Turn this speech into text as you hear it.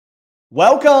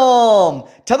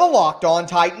Welcome to the Locked On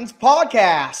Titans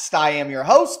podcast. I am your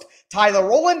host, Taylor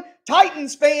Lewan.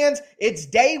 Titans fans, it's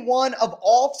day one of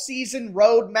offseason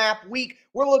roadmap week.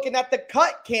 We're looking at the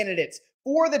cut candidates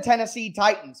for the Tennessee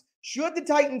Titans. Should the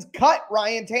Titans cut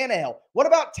Ryan Tannehill? What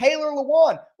about Taylor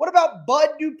Lewan? What about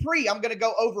Bud Dupree? I'm going to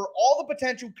go over all the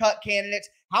potential cut candidates,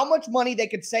 how much money they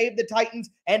could save the Titans,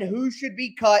 and who should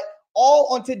be cut,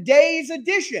 all on today's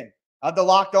edition of the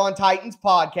Locked On Titans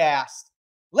podcast.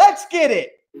 Let's get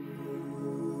it.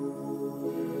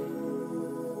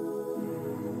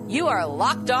 You are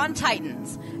Locked On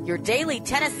Titans, your daily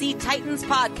Tennessee Titans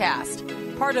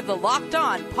podcast, part of the Locked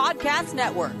On Podcast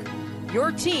Network,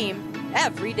 your team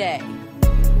every day.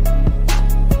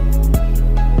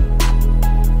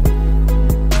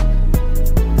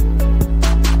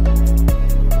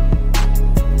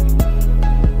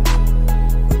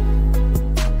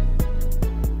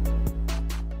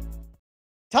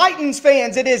 Titans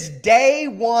fans, it is day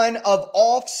one of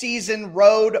off-season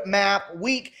roadmap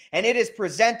week, and it is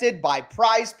presented by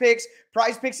Prize Picks.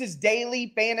 Prize Picks is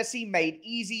daily fantasy made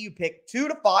easy. You pick 2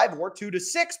 to 5 or 2 to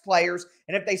 6 players,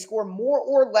 and if they score more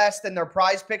or less than their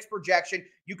Prize Picks projection,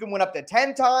 you can win up to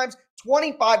 10 times,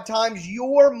 25 times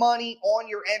your money on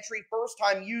your entry.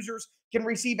 First-time users can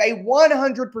receive a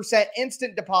 100%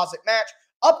 instant deposit match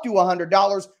up to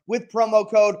 $100 with promo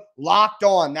code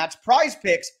LOCKEDON. That's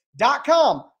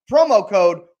prizepicks.com, promo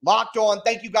code Locked On.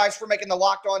 Thank you guys for making the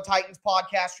Locked On Titans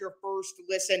podcast your first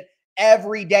listen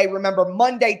every day. Remember,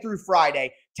 Monday through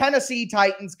Friday, Tennessee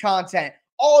Titans content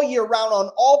all year round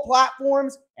on all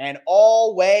platforms and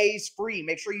always free.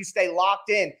 Make sure you stay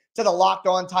locked in to the Locked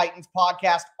On Titans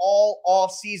podcast all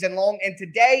off season long. And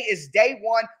today is day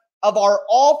one of our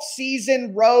off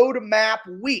season roadmap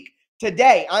week.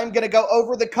 Today, I'm going to go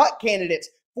over the cut candidates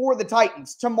for the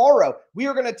Titans. Tomorrow, we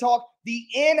are going to talk the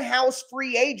in-house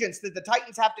free agents that the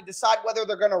Titans have to decide whether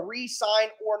they're going to re-sign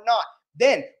or not.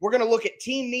 Then we're going to look at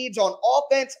team needs on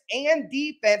offense and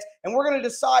defense, and we're going to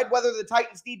decide whether the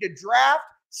Titans need to draft,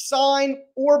 sign,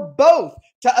 or both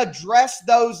to address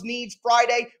those needs.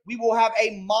 Friday, we will have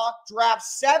a mock draft,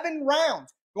 7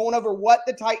 rounds, going over what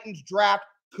the Titans draft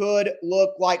could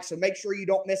look like. So make sure you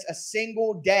don't miss a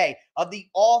single day of the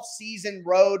off-season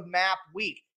roadmap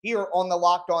week here on the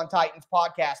Locked On Titans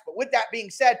podcast. But with that being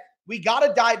said, we got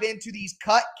to dive into these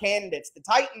cut candidates. The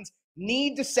Titans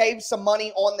need to save some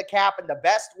money on the cap, and the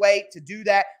best way to do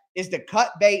that is to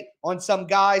cut bait on some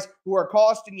guys who are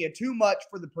costing you too much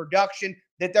for the production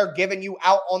that they're giving you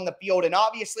out on the field. And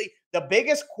obviously, the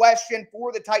biggest question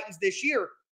for the Titans this year,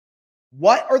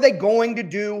 what are they going to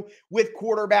do with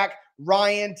quarterback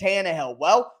Ryan Tannehill?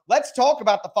 Well, let's talk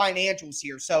about the financials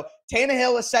here. So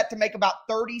Tannehill is set to make about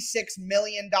 $36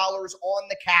 million on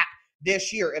the cap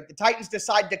this year. If the Titans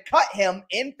decide to cut him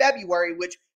in February,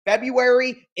 which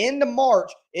February into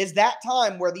March is that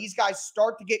time where these guys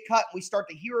start to get cut and we start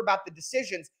to hear about the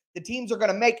decisions the teams are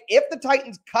going to make. If the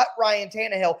Titans cut Ryan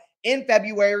Tannehill in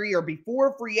February or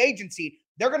before free agency,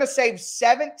 they're going to save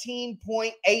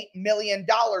 $17.8 million,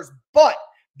 but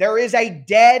there is a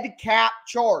dead cap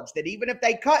charge that even if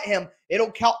they cut him,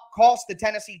 it'll cost the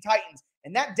Tennessee Titans.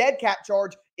 And that dead cap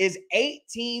charge is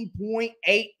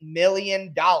 $18.8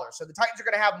 million. So the Titans are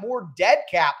going to have more dead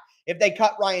cap if they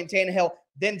cut Ryan Tannehill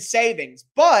than savings.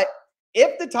 But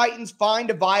if the Titans find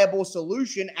a viable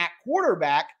solution at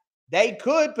quarterback, they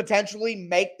could potentially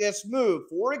make this move.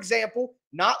 For example,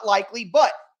 not likely,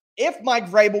 but if Mike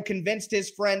Vrabel convinced his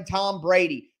friend Tom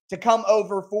Brady to come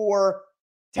over for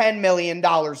 $10 million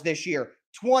this year,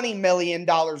 $20 million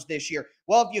this year.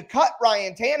 Well, if you cut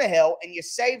Ryan Tannehill and you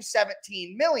save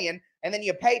 $17 million and then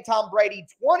you pay Tom Brady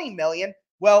 $20 million,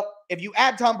 well, if you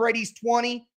add Tom Brady's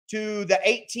 20 to the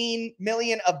 $18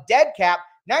 million of dead cap,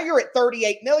 now you're at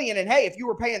 $38 million. And hey, if you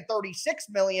were paying $36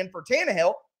 million for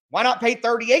Tannehill, why not pay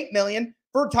 $38 million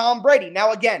for Tom Brady?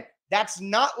 Now, again, that's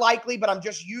not likely, but I'm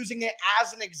just using it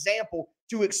as an example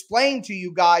to explain to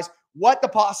you guys what the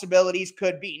possibilities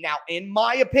could be. Now, in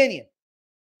my opinion,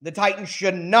 the Titans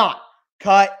should not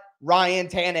cut Ryan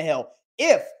Tannehill.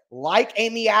 If, like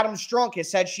Amy Adams-Strunk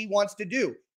has said she wants to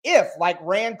do, if, like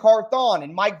Rand Carthon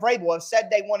and Mike Vrabel have said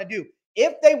they want to do,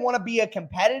 if they want to be a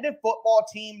competitive football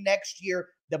team next year,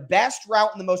 the best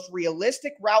route and the most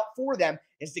realistic route for them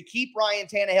is to keep Ryan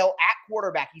Tannehill at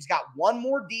quarterback. He's got one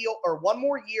more deal or one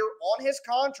more year on his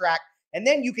contract, and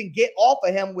then you can get off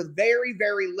of him with very,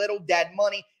 very little dead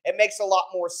money. It makes a lot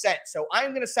more sense. So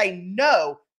I'm going to say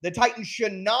no, the Titans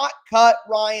should not cut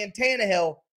Ryan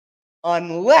Tannehill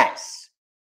unless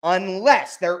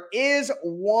there is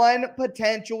one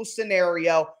potential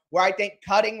scenario where I think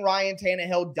cutting Ryan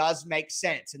Tannehill does make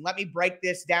sense. And let me break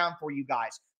this down for you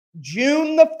guys.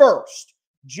 June the 1st,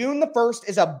 June the 1st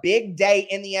is a big day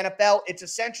in the NFL. It's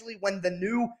essentially when the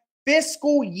new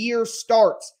fiscal year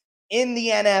starts in the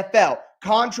NFL.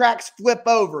 Contracts flip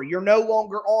over. You're no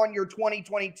longer on your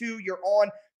 2022. You're on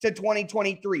to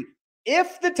 2023.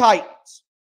 If the Titans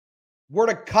were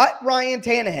to cut Ryan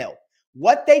Tannehill,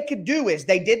 what they could do is,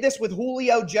 they did this with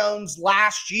Julio Jones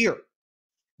last year.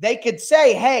 They could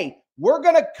say, hey, we're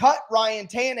going to cut Ryan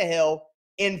Tannehill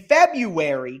in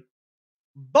February,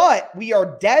 but we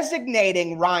are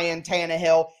designating Ryan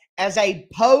Tannehill as a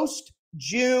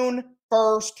post-June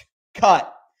 1st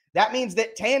cut. That means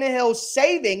that Tannehill's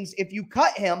savings, if you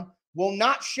cut him, will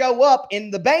not show up in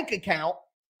the bank account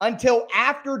until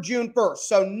after June 1st.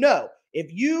 So no,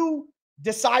 if you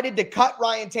decided to cut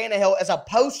Ryan Tannehill as a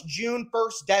post-June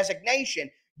 1st designation,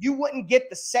 you wouldn't get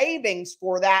the savings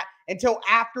for that until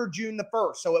after June the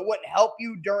 1st. So it wouldn't help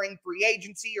you during free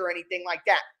agency or anything like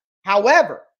that.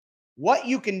 However, what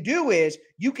you can do is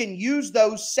you can use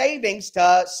those savings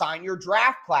to sign your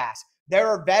draft class. There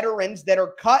are veterans that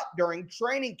are cut during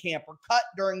training camp or cut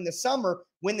during the summer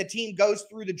when the team goes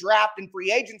through the draft and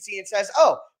free agency and says,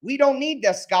 oh, we don't need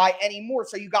this guy anymore.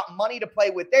 So you got money to play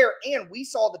with there. And we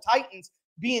saw the Titans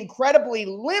be incredibly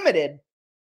limited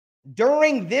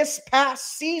during this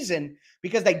past season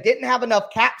because they didn't have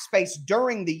enough cap space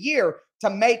during the year to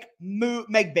make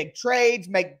big trades,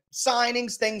 make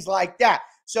signings, things like that.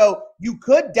 So you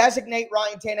could designate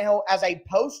Ryan Tannehill as a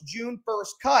post-June 1st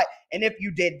cut. And if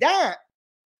you did that,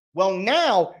 well,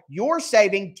 now you're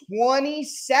saving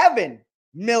 $27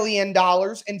 million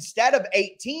instead of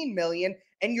 $18 million,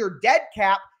 and your dead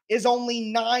cap is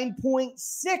only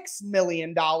 $9.6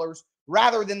 million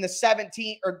rather than the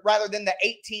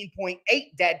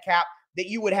 18.8 dead cap that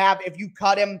you would have if you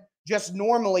cut him just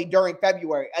normally during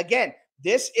February. Again,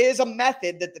 this is a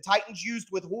method that the Titans used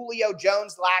with Julio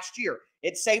Jones last year.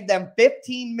 It saved them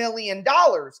 $15 million.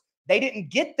 They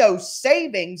didn't get those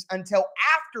savings until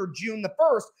after June the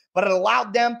 1st, but it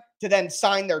allowed them to then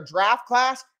sign their draft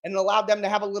class and it allowed them to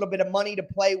have a little bit of money to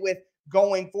play with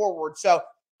going forward. So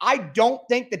I don't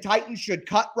think the Titans should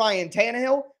cut Ryan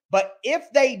Tannehill, but if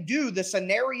they do, the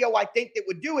scenario I think that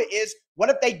would do it is, what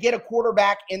if they get a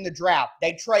quarterback in the draft?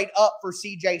 They trade up for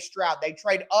C.J. Stroud. They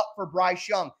trade up for Bryce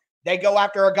Young. They go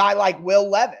after a guy like Will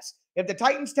Levis. If the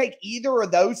Titans take either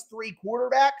of those three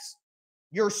quarterbacks,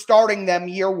 you're starting them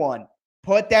year one.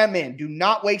 Put them in. Do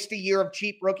not waste a year of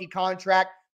cheap rookie contract.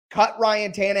 Cut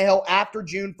Ryan Tannehill after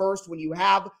June 1st when you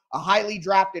have a highly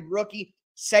drafted rookie.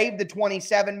 Save the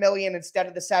 $27 million instead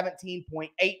of the $17.8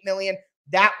 million.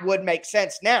 That would make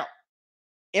sense. Now,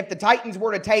 if the Titans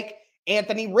were to take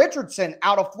Anthony Richardson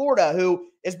out of Florida, who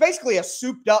is basically a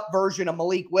souped-up version of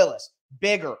Malik Willis,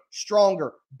 bigger,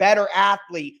 stronger, better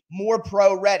athlete, more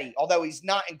pro-ready, although he's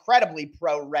not incredibly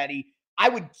pro-ready, I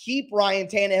would keep Ryan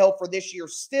Tannehill for this year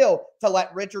still to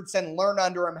let Richardson learn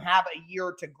under him, have a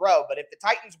year to grow. But if the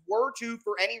Titans were to,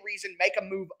 for any reason, make a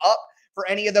move up for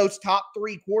any of those top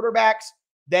three quarterbacks,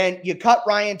 then you cut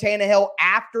Ryan Tannehill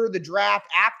after the draft,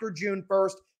 after June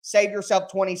 1st, save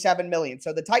yourself $27 million.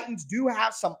 So the Titans do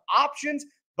have some options,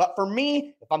 but for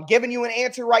me, if I'm giving you an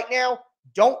answer right now,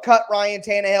 don't cut Ryan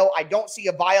Tannehill. I don't see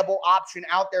a viable option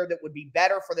out there that would be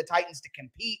better for the Titans to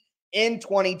compete in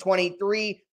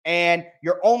 2023. And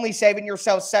you're only saving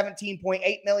yourself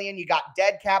 $17.8 million. You got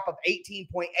dead cap of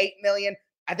 $18.8 million.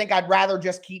 I think I'd rather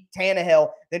just keep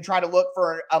Tannehill than try to look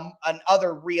for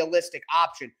another realistic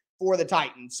option for the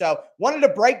Titans. So wanted to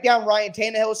break down Ryan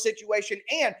Tannehill's situation,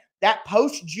 and that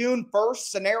post-June 1st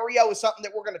scenario is something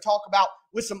that we're going to talk about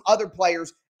with some other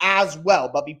players as well.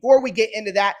 But before we get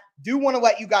into that, do want to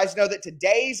let you guys know that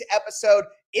today's episode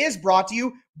is brought to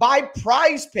you by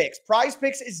Prize Picks. Prize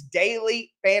Picks is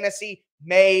daily fantasy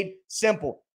made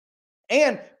simple.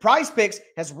 And Prize Picks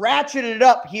has ratcheted it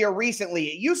up here recently.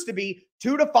 It used to be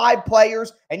 2 to 5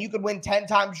 players and you could win 10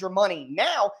 times your money.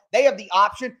 Now they have the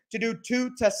option to do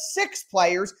 2 to 6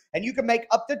 players and you can make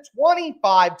up to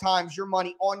 25 times your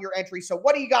money on your entry. So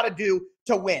what do you got to do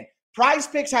to win? Prize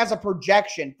Picks has a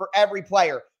projection for every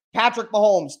player. Patrick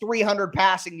Mahomes, 300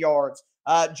 passing yards.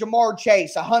 Jamar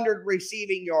Chase, 100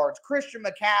 receiving yards. Christian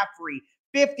McCaffrey,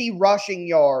 50 rushing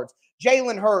yards.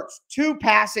 Jalen Hurts, 2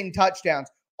 passing touchdowns.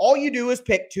 All you do is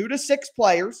pick 2 to 6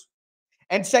 players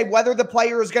and say whether the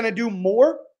player is going to do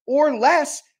more or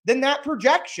less than that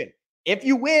projection. If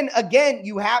you win, again,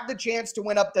 you have the chance to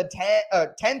win up to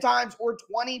 10 times or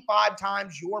 25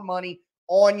 times your money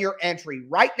on your entry.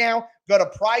 Right now, go to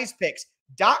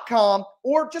prizepicks.com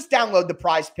or just download the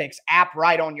Prize Picks app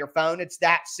right on your phone. It's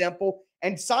that simple.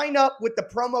 And sign up with the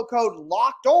promo code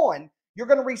Locked On. You're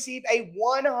going to receive a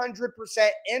 100%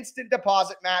 instant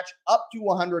deposit match up to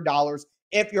 $100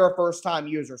 if you're a first-time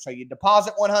user. So you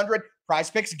deposit $100, Prize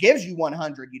Picks gives you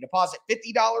 $100. You deposit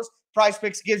 $50, Prize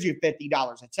Picks gives you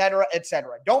 $50, et cetera, et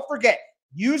cetera. Don't forget,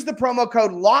 use the promo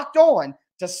code Locked On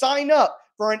to sign up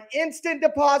for an instant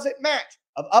deposit match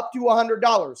of up to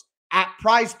 $100 at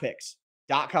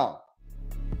prizepicks.com.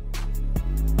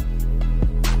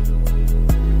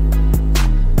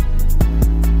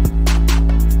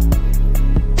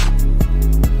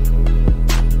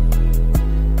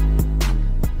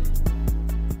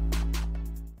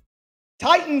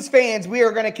 Titans fans, we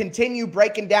are going to continue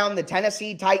breaking down the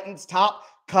Tennessee Titans top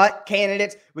cut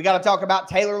candidates. We got to talk about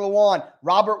Taylor Lewan,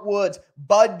 Robert Woods,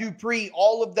 Bud Dupree,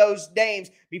 all of those names.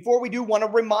 Before we do, want to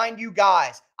remind you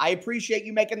guys, I appreciate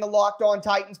you making the Locked On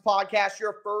Titans podcast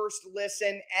your first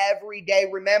listen every day.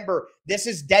 Remember, this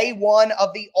is day one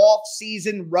of the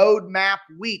offseason roadmap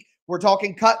week. We're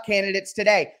talking cut candidates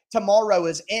today. Tomorrow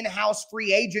is in-house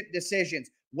free agent decisions.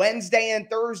 Wednesday and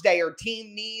Thursday are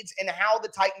team needs and how the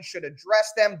Titans should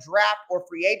address them, draft or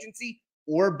free agency,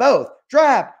 or both.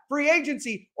 Draft, free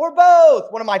agency, or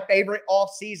both. One of my favorite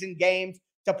offseason games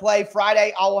to play.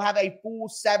 Friday, I will have a full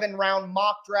 7-round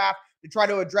mock draft to try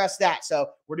to address that. So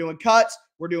we're doing cuts,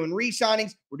 we're doing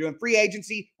re-signings, we're doing free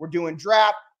agency, we're doing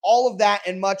draft, all of that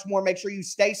and much more. Make sure you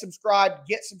stay subscribed,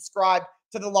 get subscribed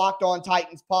to the Locked On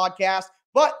Titans podcast.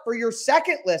 But for your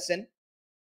second listen,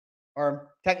 or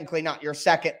technically not your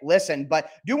second listen, but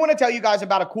do want to tell you guys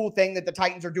about a cool thing that the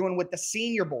Titans are doing with the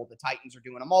Senior Bowl. The Titans are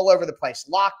doing them all over the place.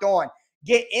 Locked On.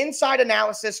 Get inside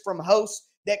analysis from hosts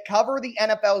that cover the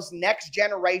NFL's next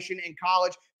generation in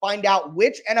college. Find out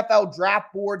which NFL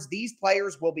draft boards these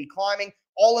players will be climbing,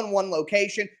 all in one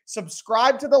location.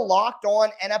 Subscribe to the Locked On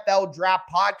NFL Draft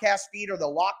podcast feed or the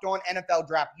Locked On NFL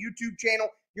Draft YouTube channel.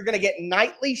 You're going to get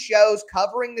nightly shows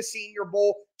covering the Senior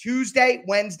Bowl Tuesday,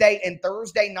 Wednesday, and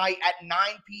Thursday night at 9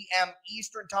 p.m.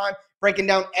 Eastern time, breaking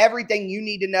down everything you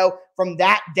need to know from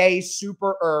that day's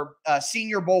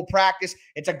Senior Bowl practice.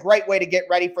 It's a great way to get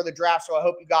ready for the draft, so I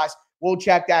hope you guys will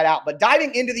check that out. But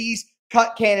diving into these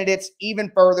cut candidates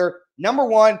even further, number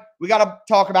one, we got to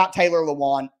talk about Taylor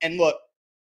Lewan. And look,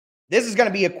 this is going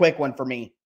to be a quick one for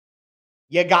me.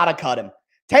 You got to cut him.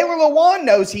 Taylor Lewan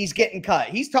knows he's getting cut.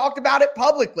 He's talked about it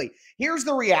publicly. Here's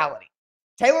the reality.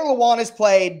 Taylor Lewan has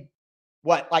played,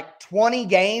 20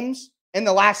 games in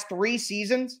the last 3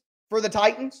 seasons for the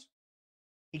Titans?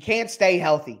 He can't stay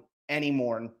healthy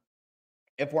anymore. And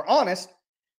if we're honest,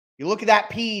 you look at that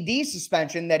PED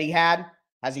suspension that he had.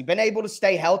 Has he been able to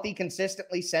stay healthy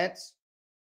consistently since?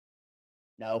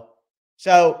 No.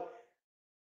 So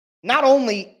not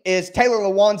only is Taylor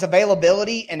Lewan's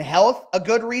availability and health a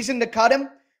good reason to cut him,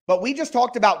 but we just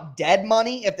talked about dead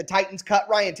money if the Titans cut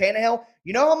Ryan Tannehill.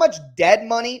 You know how much dead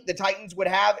money the Titans would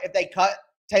have if they cut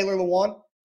Taylor Lewan?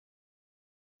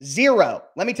 0.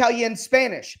 Let me tell you in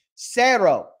Spanish.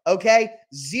 Cero. Okay?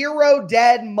 0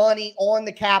 dead money on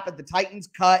the cap if the Titans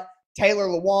cut Taylor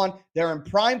Lewan. They're in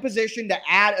prime position to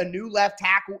add a new left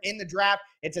tackle in the draft.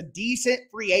 It's a decent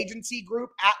free agency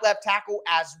group at left tackle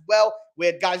as well,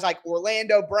 with guys like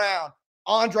Orlando Brown,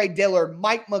 Andre Dillard,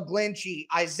 Mike McGlinchey,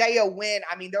 Isaiah Wynn.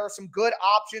 I mean, there are some good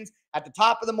options at the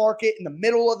top of the market, in the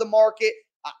middle of the market.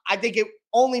 I think it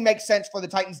only makes sense for the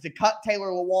Titans to cut Taylor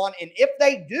Lewan. And if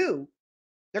they do,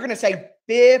 they're going to save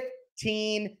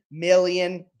 $15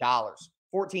 million.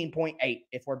 14.8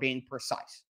 if we're being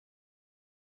precise.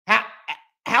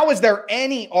 How is there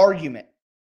any argument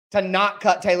to not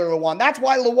cut Taylor Lewan? That's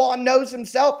why Lewan knows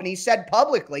himself, and he said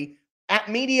publicly at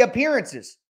media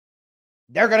appearances,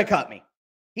 they're going to cut me.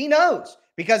 He knows,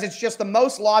 because it's just the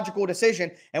most logical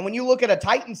decision. And when you look at a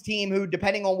Titans team who,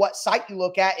 depending on what site you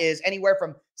look at, is anywhere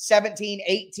from 17,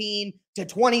 18 to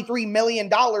 $23 million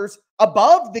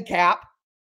above the cap,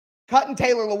 cutting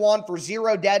Taylor Lewan for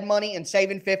 0 dead money and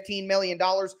saving $15 million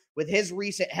with his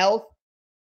recent health,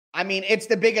 I mean, it's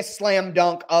the biggest slam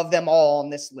dunk of them all on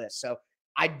this list. So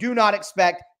I do not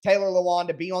expect Taylor Lewan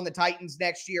to be on the Titans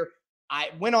next year. I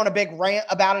went on a big rant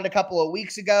about it a couple of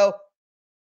weeks ago.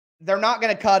 They're not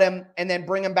going to cut him and then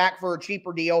bring him back for a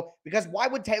cheaper deal, because why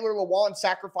would Taylor Lewan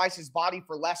sacrifice his body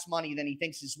for less money than he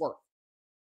thinks he's worth?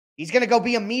 He's going to go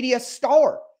be a media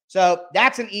star. So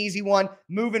that's an easy one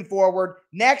moving forward.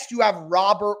 Next, you have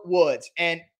Robert Woods.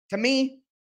 And to me,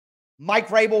 Mike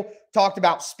Vrabel talked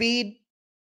about speed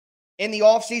in the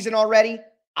offseason already.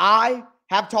 I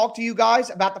have talked to you guys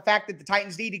about the fact that the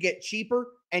Titans need to get cheaper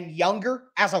and younger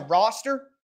as a roster.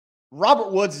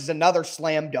 Robert Woods is another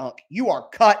slam dunk. You are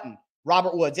cutting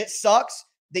Robert Woods. It sucks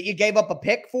that you gave up a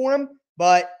pick for him,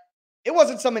 but it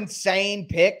wasn't some insane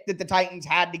pick that the Titans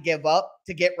had to give up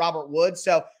to get Robert Woods.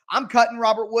 So I'm cutting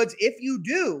Robert Woods. If you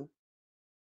do,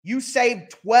 you save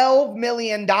 $12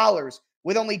 million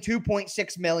with only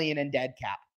 $2.6 million in dead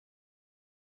cap.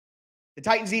 The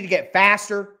Titans need to get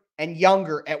faster and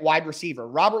younger at wide receiver.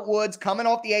 Robert Woods coming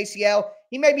off the ACL,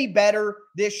 he may be better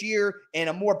this year in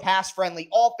a more pass-friendly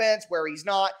offense where he's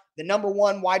not the number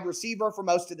one wide receiver for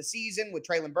most of the season with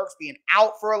Treylon Burks being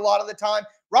out for a lot of the time.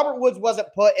 Robert Woods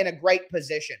wasn't put in a great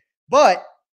position, but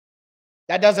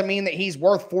that doesn't mean that he's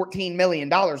worth $14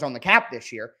 million on the cap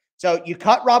this year. So you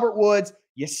cut Robert Woods,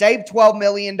 you save $12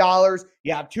 million,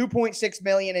 you have $2.6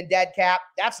 million in dead cap.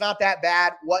 That's not that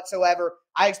bad whatsoever.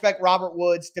 I expect Robert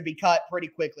Woods to be cut pretty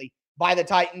quickly by the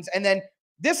Titans. And then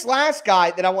this last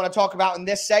guy that I want to talk about in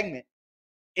this segment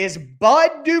is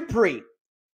Bud Dupree.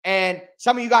 And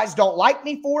some of you guys don't like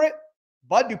me for it.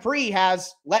 Bud Dupree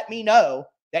has let me know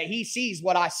that he sees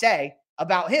what I say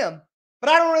about him, but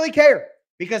I don't really care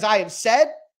because I have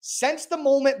said since the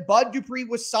moment Bud Dupree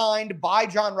was signed by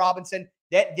John Robinson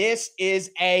that this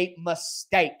is a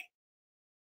mistake.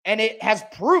 And it has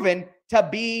proven to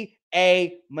be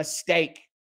a mistake.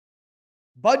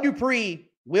 Bud Dupree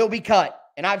will be cut.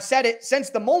 And I've said it since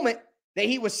the moment that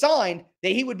he was signed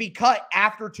that he would be cut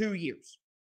after 2 years.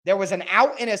 There was an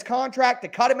out in his contract to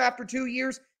cut him after 2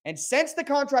 years. And since the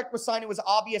contract was signed, it was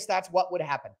obvious that's what would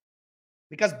happen.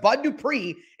 Because Bud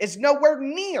Dupree is nowhere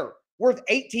near worth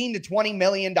 $18 to $20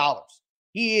 million.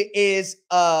 He is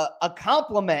a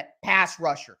compliment pass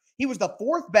rusher. He was the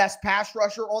fourth best pass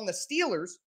rusher on the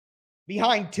Steelers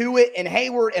behind Tuitt and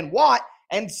Hayward and Watt.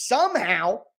 And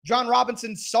somehow John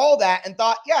Robinson saw that and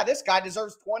thought, yeah, this guy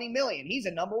deserves $20 million. He's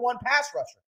a number one pass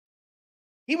rusher.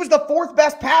 He was the fourth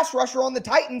best pass rusher on the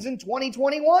Titans in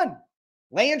 2021.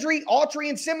 Landry, Autry,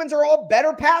 and Simmons are all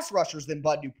better pass rushers than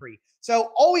Bud Dupree.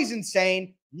 So always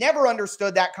insane. Never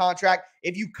understood that contract.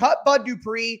 If you cut Bud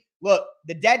Dupree, look,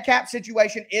 the dead cap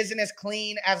situation isn't as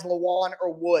clean as Lewan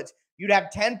or Woods. You'd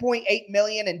have $10.8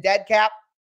 million in dead cap,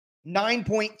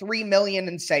 $9.3 million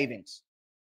in savings.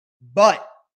 But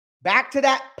back to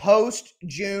that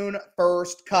post-June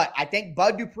 1st cut. I think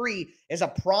Bud Dupree is a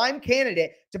prime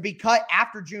candidate to be cut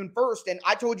after June 1st. And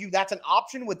I told you that's an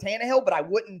option with Tannehill, but I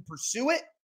wouldn't pursue it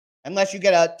unless you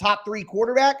get a top 3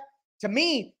 quarterback. To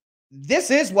me,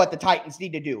 this is what the Titans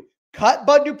need to do. Cut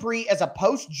Bud Dupree as a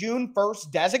post-June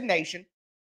 1st designation.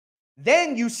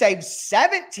 Then you save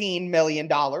 $17 million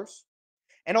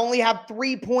and only have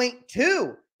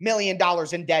 $3.2 million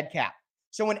in dead cap.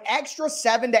 So an extra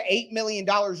 $7 to $8 million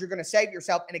you're going to save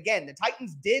yourself. And again, the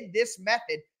Titans did this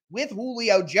method with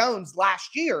Julio Jones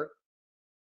last year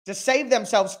to save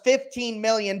themselves $15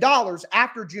 million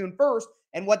after June 1st.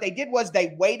 And what they did was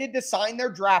they waited to sign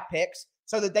their draft picks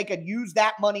so that they could use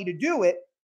that money to do it.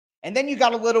 And then you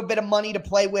got a little bit of money to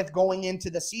play with going into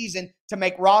the season to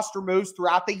make roster moves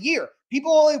throughout the year.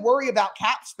 People only worry about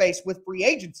cap space with free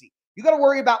agency. You got to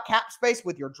worry about cap space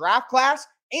with your draft class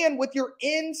and with your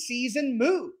in-season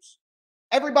moves.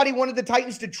 Everybody wanted the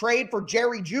Titans to trade for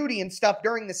Jerry Jeudy and stuff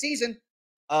during the season.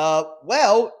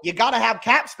 Well, you got to have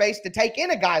cap space to take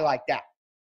in a guy like that.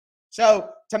 So,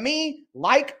 to me,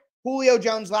 like Julio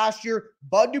Jones last year,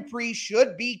 Bud Dupree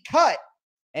should be cut,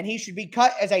 and he should be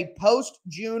cut as a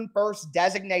post-June 1st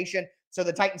designation. So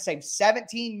the Titans save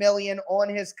 $17 million on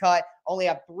his cut, only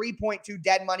have $3.2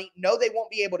 dead money. No, they won't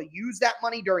be able to use that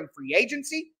money during free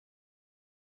agency,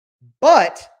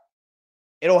 but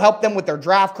it'll help them with their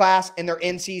draft class and their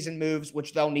in-season moves,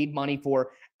 which they'll need money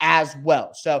for as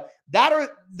well. So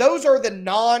those are the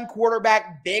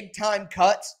non-quarterback big-time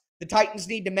cuts the Titans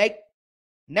need to make.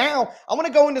 Now, I want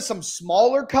to go into some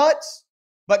smaller cuts,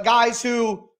 but guys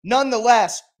who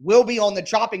nonetheless will be on the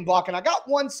chopping block. And I got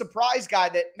one surprise guy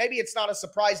that maybe it's not a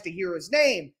surprise to hear his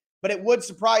name, but it would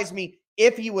surprise me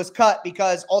if he was cut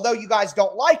because although you guys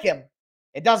don't like him,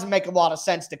 it doesn't make a lot of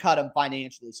sense to cut him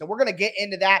financially. So we're going to get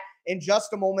into that in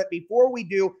just a moment. Before we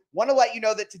do, want to let you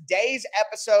know that today's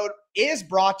episode is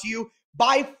brought to you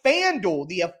by FanDuel,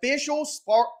 the official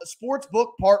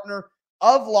sportsbook partner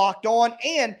of Locked On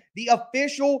and the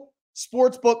official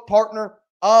sportsbook partner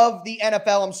of the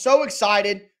NFL. I'm so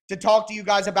excited to talk to you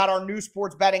guys about our new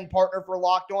sports betting partner for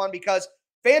Locked On because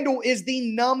FanDuel is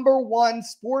the #1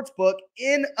 sportsbook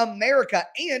in America.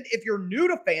 And if you're new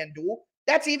to FanDuel,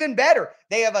 that's even better.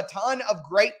 They have a ton of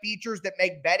great features that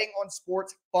make betting on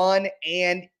sports fun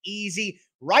and easy.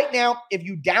 Right now, if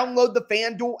you download the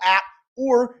FanDuel app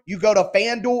or you go to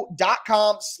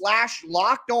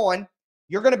FanDuel.com/lockedon,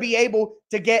 you're going to be able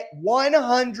to get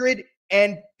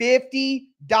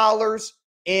 $150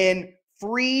 in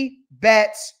free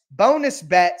bets, bonus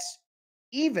bets,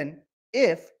 even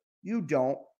if you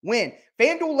don't win.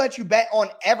 FanDuel lets you bet on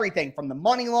everything from the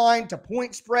money line to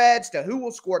point spreads to who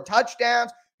will score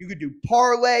touchdowns. You could do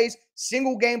parlays,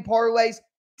 single game parlays,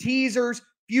 teasers,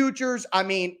 futures. I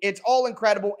mean, it's all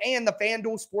incredible. And the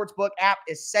FanDuel Sportsbook app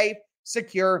is safe,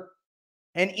 secure,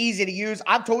 and easy to use.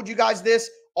 I've told you guys this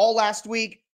all last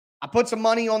week. I put some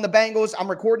money on the Bengals. I'm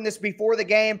recording this before the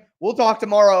game. We'll talk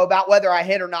tomorrow about whether I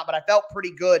hit or not, but I felt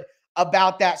pretty good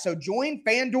about that. So join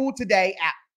FanDuel today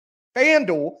at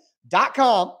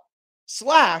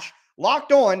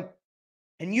FanDuel.com/LockedOn,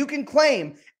 and you can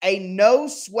claim a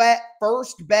no-sweat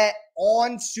first bet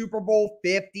on Super Bowl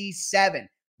 57.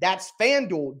 That's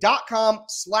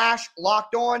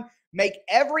FanDuel.com/LockedOn. Make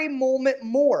every moment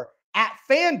more at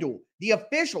FanDuel, the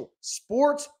official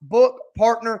sports book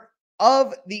partner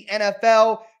of the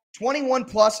NFL. 21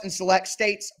 plus in select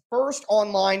states. First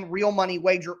online real money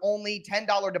wager only.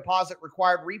 $10 deposit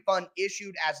required. Refund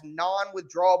issued as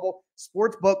non-withdrawable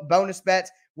sportsbook bonus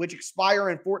bets, which expire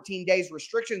in 14 days.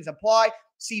 Restrictions apply.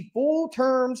 See full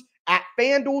terms at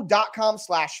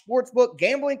FanDuel.com/sportsbook.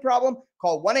 Gambling problem?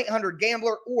 Call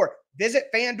 1-800-GAMBLER or visit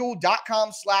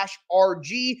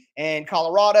FanDuel.com/RG in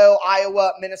Colorado,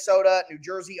 Iowa, Minnesota, New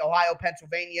Jersey, Ohio,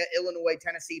 Pennsylvania, Illinois,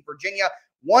 Tennessee, Virginia.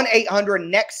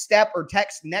 1-800-NEXT-STEP or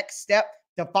text NEXT STEP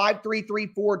to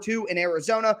 53342 in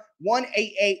Arizona.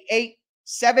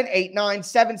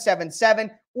 1-888-789-777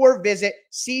 or visit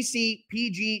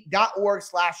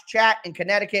ccpg.org/chat in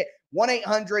Connecticut.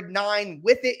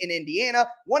 1-800-9-WITH-IT in Indiana.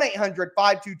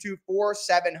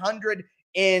 1-800-522-4700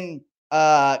 in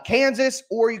Kansas,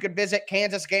 or you could visit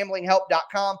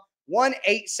kansasgamblinghelp.com.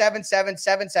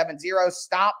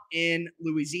 1-877-770-STOP in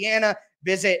Louisiana.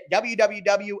 Visit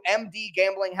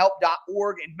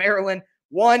www.mdgamblinghelp.org in Maryland.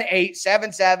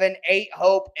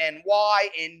 1-877-8-HOPE-NY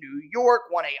in New York.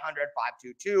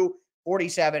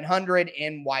 1-800-522-4700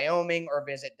 in Wyoming, or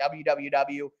visit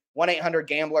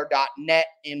www.1800gambler.net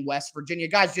in West Virginia.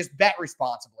 Guys, just bet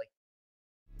responsibly.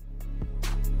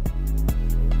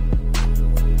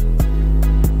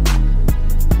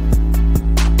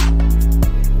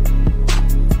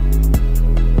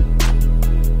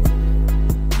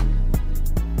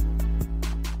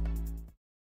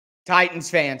 Titans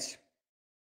fans,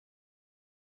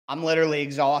 I'm literally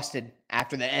exhausted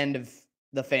after the end of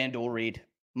the FanDuel read.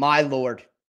 My Lord,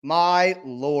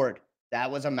 that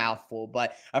was a mouthful,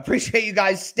 but I appreciate you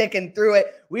guys sticking through it.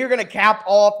 We are going to cap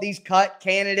off these cut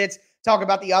candidates, talk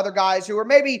about the other guys who are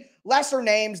maybe lesser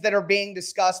names that are being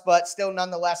discussed, but still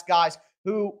nonetheless guys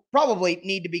who probably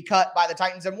need to be cut by the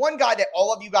Titans. And one guy that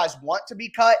all of you guys want to be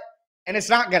cut, and it's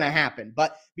not going to happen.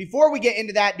 But before we get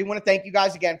into that, I do want to thank you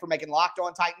guys again for making Locked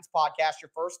On Titans podcast your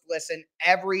first listen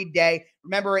every day.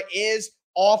 Remember, it is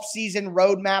off-season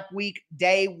roadmap week,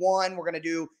 day one. We're going to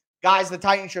do guys the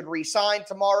Titans should re-sign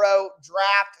tomorrow,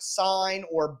 draft, sign,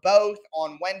 or both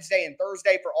on Wednesday and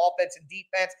Thursday for offense and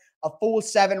defense, a full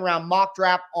 7-round mock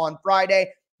draft on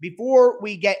Friday. Before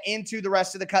we get into the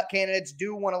rest of the cut candidates,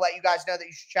 do want to let you guys know that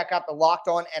you should check out the Locked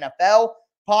On NFL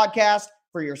podcast.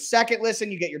 For your second listen,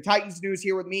 you get your Titans news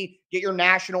here with me. Get your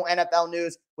national NFL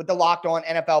news with the Locked On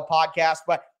NFL podcast.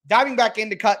 But diving back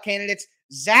into cut candidates,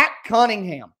 Zach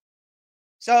Cunningham.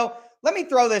 So let me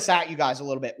throw this at you guys a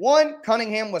little bit. One,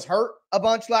 Cunningham was hurt a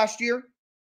bunch last year.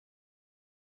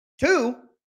 Two,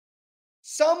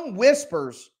 some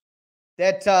whispers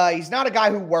that he's not a guy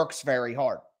who works very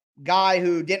hard. Guy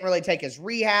who didn't really take his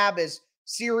rehab as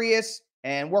serious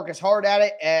and work as hard at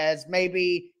it as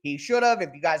maybe he should have.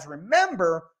 If you guys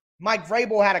remember, Mike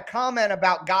Vrabel had a comment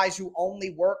about guys who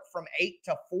only work from 8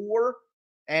 to 4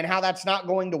 and how that's not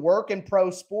going to work in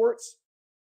pro sports.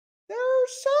 There are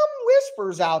some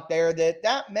whispers out there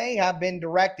that may have been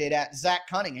directed at Zach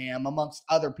Cunningham amongst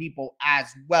other people as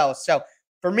well. So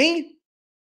for me,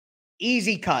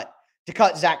 easy cut to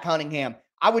cut Zach Cunningham.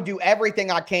 I would do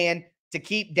everything I can to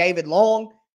keep David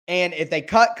Long. And if they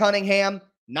cut Cunningham,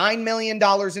 $9 million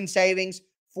in savings,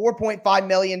 $4.5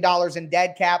 million in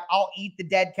dead cap. I'll eat the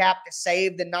dead cap to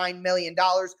save the $9 million.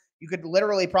 You could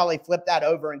literally probably flip that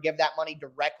over and give that money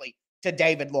directly to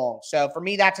David Long. So for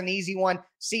me, that's an easy one.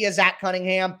 See ya, Zach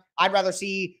Cunningham. I'd rather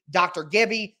see Dr.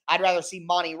 Gibby. I'd rather see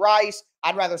Monty Rice.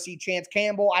 I'd rather see Chance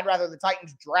Campbell. I'd rather the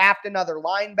Titans draft another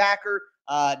linebacker.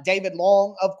 David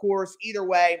Long, of course. Either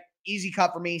way, easy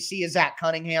cut for me. See ya, Zach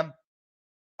Cunningham.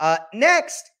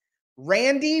 Next,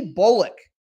 Randy Bullock.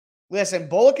 Listen,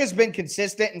 Bullock has been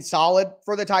consistent and solid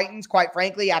for the Titans, quite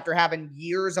frankly, after having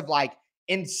years of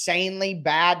insanely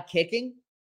bad kicking.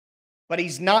 But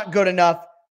he's not good enough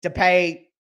to pay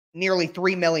nearly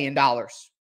 $3 million.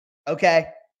 Okay?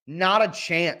 Not a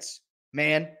chance,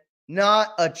 man. Not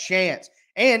a chance.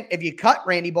 And if you cut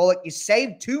Randy Bullock, you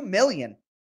save $2 million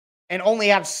and only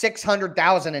have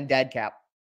 $600,000 in dead cap.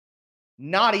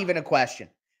 Not even a question.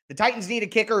 The Titans need a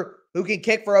kicker who can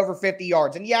kick for over 50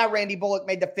 yards. And yeah, Randy Bullock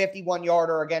made the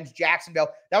 51-yarder against Jacksonville.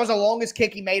 That was the longest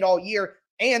kick he made all year.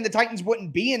 And the Titans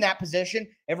wouldn't be in that position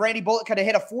if Randy Bullock could have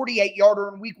hit a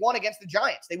 48-yarder in week 1 against the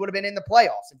Giants. They would have been in the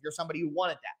playoffs if you're somebody who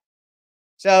wanted that.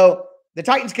 So the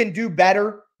Titans can do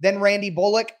better than Randy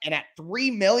Bullock. And at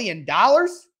 $3 million,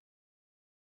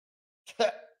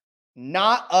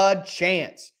 not a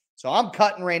chance. So I'm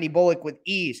cutting Randy Bullock with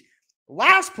ease.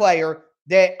 Last player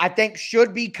that I think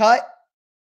should be cut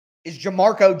is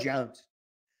Jamarco Jones.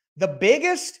 The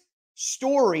biggest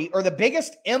story or the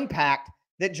biggest impact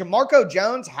that Jamarco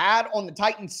Jones had on the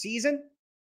Titans season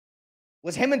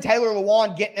was him and Taylor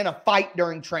Lewan getting in a fight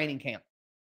during training camp.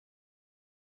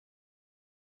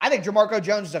 I think Jamarco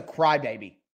Jones is a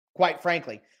crybaby, quite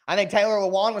frankly. I think Taylor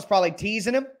Lewan was probably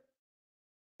teasing him,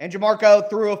 and Jamarco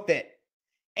threw a fit.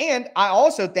 And I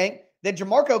also think that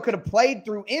Jamarco could have played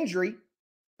through injury,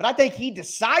 but I think he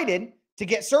decided to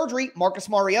get surgery. Marcus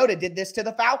Mariota did this to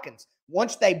the Falcons.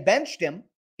 Once they benched him,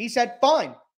 he said,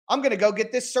 fine, I'm going to go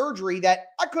get this surgery that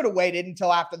I could have waited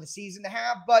until after the season to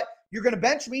have, but you're going to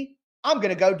bench me. I'm going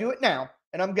to go do it now,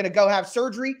 and I'm going to go have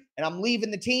surgery, and I'm leaving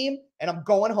the team, and I'm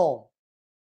going home.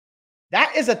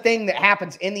 That is a thing that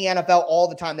happens in the NFL all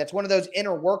the time. That's one of those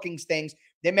inner workings things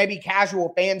that maybe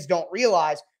casual fans don't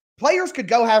realize. Players could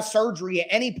go have surgery at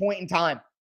any point in time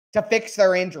to fix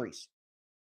their injuries.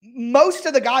 Most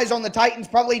of the guys on the Titans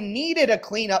probably needed a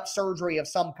cleanup surgery of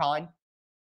some kind.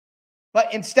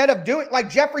 But instead of doing, like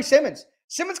Jeffrey Simmons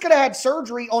could have had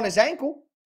surgery on his ankle,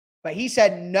 but he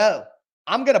said, no,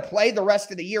 I'm going to play the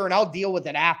rest of the year and I'll deal with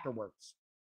it afterwards.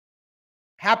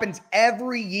 Happens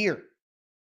every year.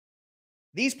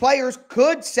 These players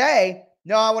could say,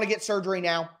 no, I want to get surgery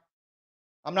now.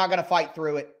 I'm not going to fight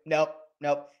through it. Nope.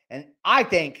 And I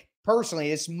think,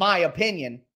 personally, it's my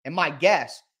opinion and my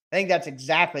guess, I think that's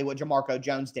exactly what Jamarco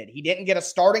Jones did. He didn't get a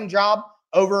starting job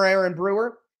over Aaron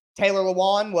Brewer. Taylor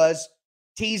Lewan was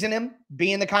teasing him,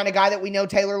 being the kind of guy that we know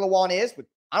Taylor Lewan is, which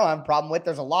I don't have a problem with.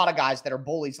 There's a lot of guys that are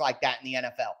bullies like that in the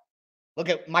NFL. Look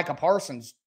at Micah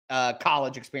Parsons'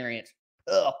 college experience.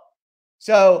 Ugh.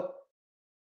 So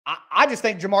I just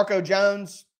think Jamarco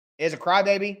Jones is a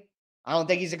crybaby. I don't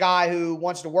think he's a guy who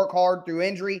wants to work hard through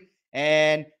injury.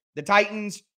 And the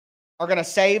Titans are going to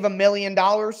save $1 million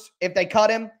if they cut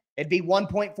him. It'd be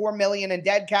 $1.4 million in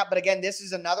dead cap. But again, this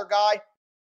is another guy,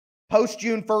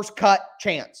 post-June 1st cut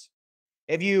chance.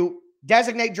 If you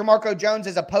designate Jamarco Jones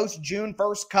as a post-June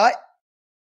 1st cut,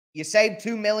 you save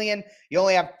 $2 million. You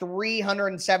only have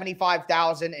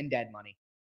 $375,000 in dead money.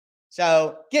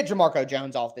 So get Jamarco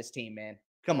Jones off this team, man.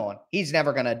 Come on. He's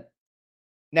never gonna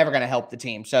help the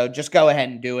team. So just go ahead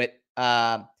and do it.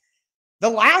 The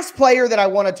last player that I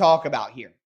want to talk about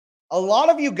here. A lot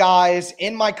of you guys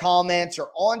in my comments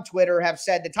or on Twitter have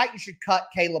said the Titans should cut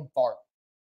Caleb Farley.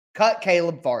 Cut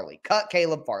Caleb Farley.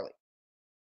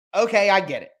 Okay, I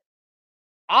get it.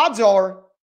 Odds are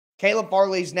Caleb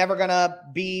Farley's never going to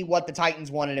be what the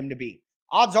Titans wanted him to be.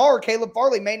 Odds are Caleb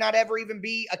Farley may not ever even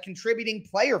be a contributing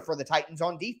player for the Titans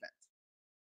on defense.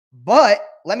 But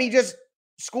let me just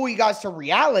school you guys to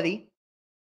reality.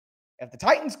 If the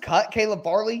Titans cut Caleb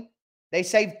Farley, they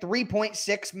save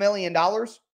 $3.6 million,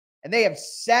 and they have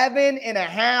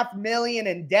 $7.5 million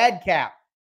in dead cap.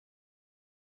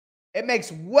 It makes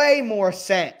way more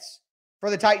sense for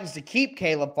the Titans to keep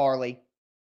Caleb Farley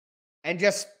and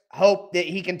just hope that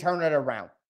he can turn it around.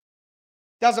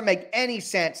 Doesn't make any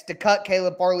sense to cut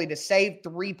Caleb Farley to save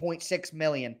 $3.6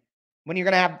 million when you're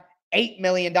going to have $8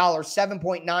 million,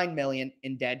 $7.9 million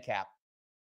in dead cap.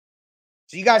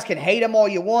 So you guys can hate him all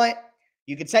you want.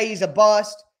 You could say he's a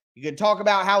bust. You could talk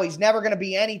about how he's never going to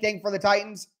be anything for the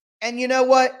Titans. And you know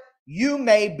what? You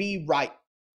may be right.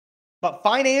 But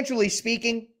financially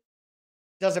speaking,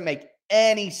 doesn't make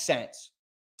any sense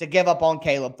to give up on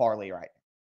Caleb Farley right now.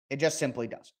 It just simply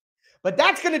doesn't. But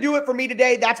that's going to do it for me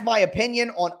today. That's my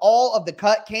opinion on all of the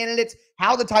cut candidates,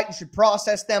 how the Titans should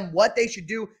process them, what they should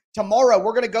do. Tomorrow,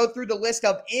 we're going to go through the list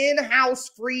of in-house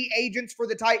free agents for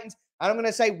the Titans. I'm going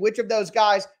to say which of those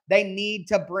guys they need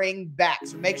to bring back.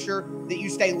 So make sure that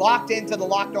you stay locked into the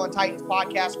Locked On Titans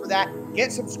podcast for that.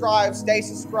 Get subscribed, stay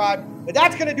subscribed. But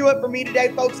that's going to do it for me today,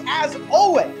 folks. As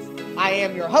always, I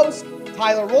am your host,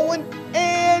 Tyler Rowland,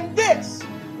 and this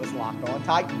was Locked On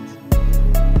Titans.